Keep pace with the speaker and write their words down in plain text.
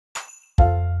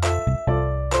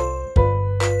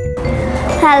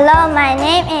Hello, my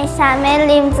name is Charmaine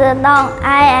Lim Zhitong.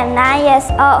 I am 9 years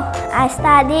old. I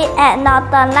study at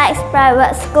Northern Lights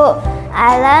Private School.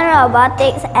 I learn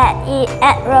robotics at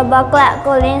Robotclub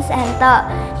Kulim Center.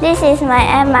 This is my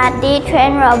MRT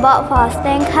train robot for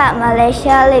Robotclub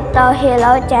Malaysia Little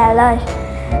Hero Challenge.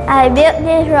 I built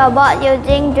this robot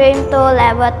using Dream 2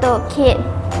 Level 2 kit.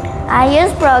 I use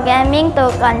programming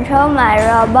to control my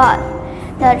robot.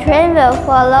 The train will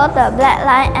follow the black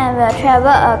line and will travel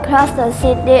across the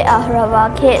city of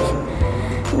Robokidz.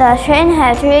 The train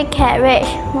has 3 carriages,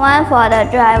 one for the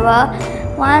driver,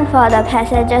 one for the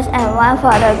passengers, and one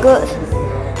for the goods.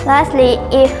 Lastly,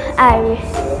 if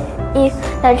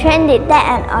the train detects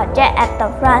an object at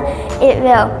the front, it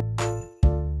will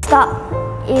stop.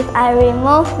 If I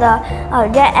remove the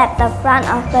object at the front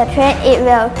of the train, it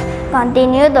will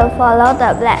continue to follow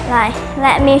the black line.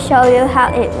 Let me show you how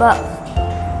it works.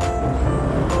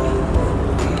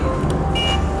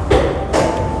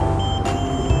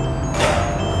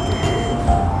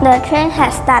 The train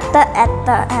has started at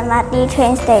the MRT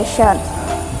train station.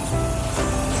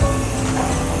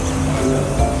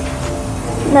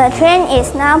 The train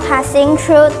is now passing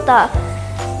through the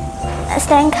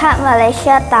Robotclub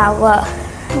Malaysia Tower.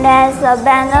 There's a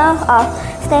banner of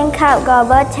Robotclub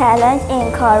Global Challenge in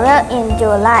Korea in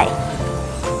July.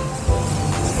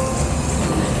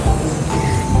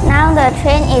 Now the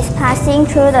train is passing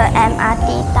through the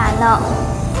MRT tunnel.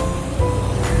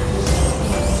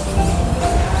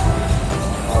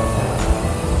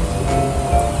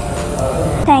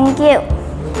 Thank you.